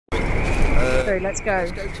through. Let's go.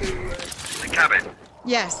 Let's go to The cabin.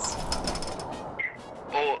 Yes.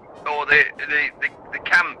 Or the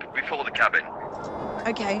camp before the cabin.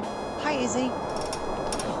 Okay. Hi, Izzy.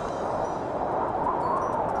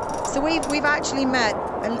 So we've actually met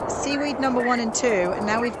Seaweed number 1 and 2, and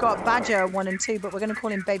now we've got Badger 1 and 2, but we're going to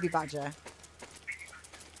call him Baby Badger.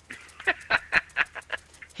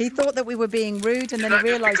 He thought that we were being rude, and then he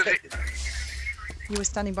realised that you were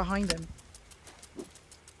standing behind him.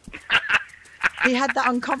 He had that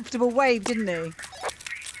uncomfortable wave, didn't he?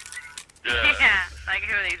 Yeah, like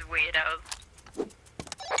who are these weirdos?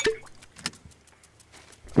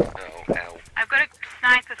 Oh, hell. I've got a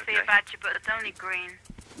sniper for you, Badger, but it's only green.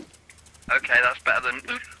 Okay, that's better than...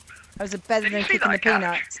 That was better Did than you see kicking the that catch?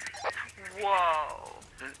 peanuts. Whoa.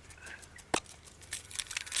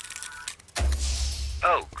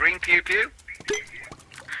 Oh, green pew pew?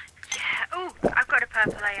 Yeah, oh, I've got a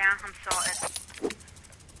purple AR, I'm sorted.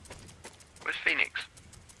 Where's Phoenix?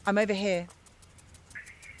 I'm over here.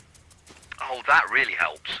 Oh, that really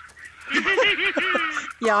helps.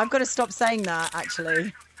 Yeah, I've got to stop saying that,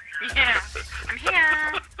 actually. Yeah, I'm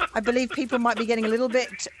here. I believe people might be getting a little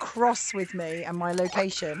bit cross with me and my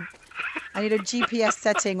location. I need a GPS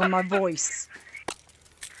setting on my voice.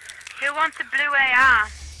 Who wants a blue AR?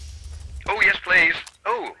 Oh, yes, please.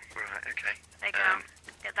 Oh, right, okay. There you go.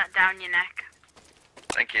 Get that down your neck.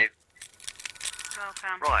 Thank you.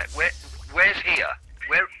 Welcome. Right, where's here?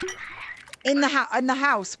 Where? In the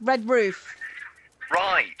house, red roof.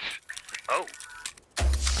 Right. Oh.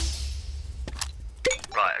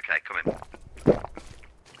 Right, okay, come in.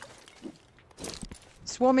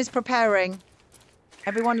 Swarm is preparing.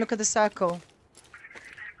 Everyone look at the circle.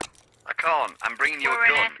 I can't. I'm bringing you We're a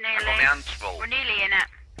in gun. it, nearly. I've got my hands full. We're nearly in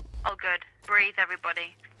it. All good. Breathe,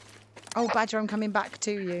 everybody. Oh, Badger, I'm coming back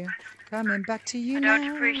to you. Coming back to you I now.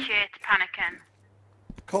 don't appreciate panicking.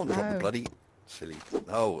 can't drop No. the bloody silly.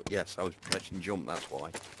 Oh yes, I was pressing jump. That's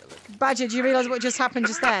why. Badger, do you realise what just happened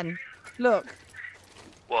just then? Look.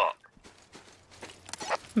 What?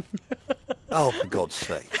 Oh, for God's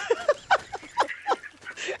sake!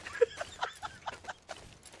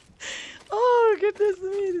 Oh, goodness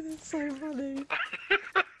me, this is so funny.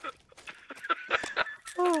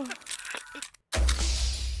 Oh.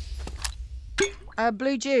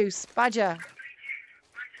 Blue juice, Badger.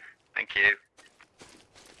 Thank you.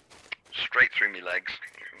 Straight through me legs.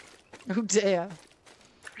 Oh dear.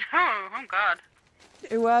 Oh God.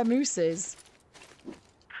 Who are mooses?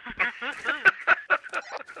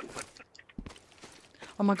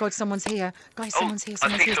 Oh my God, someone's here. Guys, someone's here, I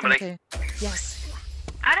someone's see here, somebody. someone's here. Yes.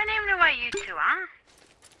 I don't even know where you two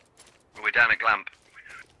are. We're down at Glamp.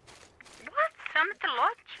 What? I'm at the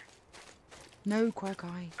lodge. No, Quirk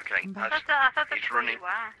Eye. Okay, Come I back. thought that's He's where running. you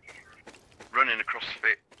were. Running across the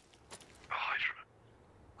bit. Oh,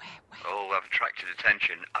 Where? oh, I've attracted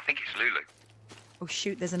attention. I think it's Lulu. Oh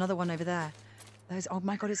shoot, there's another one over there. Oh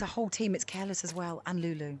my God, it's a whole team. It's Careless as well, and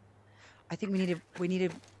Lulu. I think we need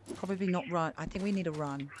to probably not run. I think we need to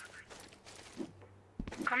run.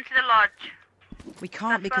 Come to the lodge. We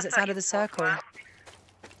can't That's because what I it's thought out of you the thought circle.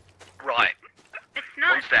 were. Right. It's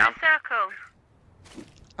not. One's It's in down. a circle.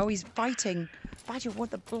 Oh, he's fighting. Badger,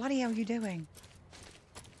 what the bloody hell are you doing?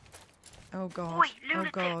 Oh God. Oi, Oh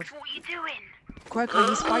lunatics, God. what are you doing? Quirky,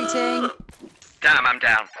 he's fighting. Damn, I'm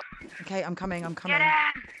down. Okay, I'm coming. Get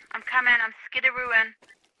him! I'm coming. I'm skiddarooing.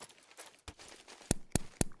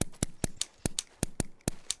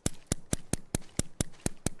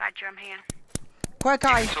 Badger, I'm here.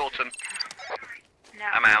 Quirky, Sort 'em. No.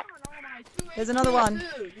 I'm out. there's another one.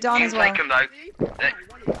 Don as well. Take 'em though.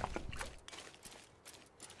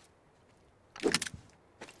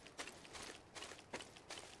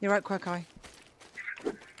 You're right, Quirky.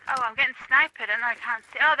 Oh, I'm getting sniped and I can't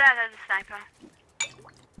see. Oh, there's a sniper.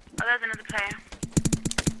 Oh, there's another player.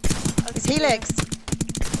 It's Helix.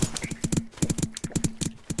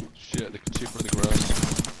 Shit, they can see from the grass.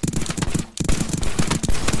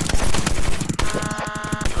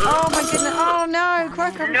 Oh my goodness. Oh no,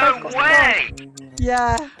 Quirky. No way!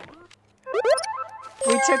 Yeah.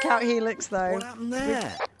 We took out Helix though. What happened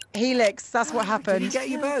there? Helix, that's what Did he happened. get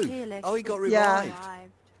you both? Helix. Oh, he got Yeah. revived. Alive.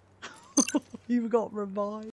 You got revived.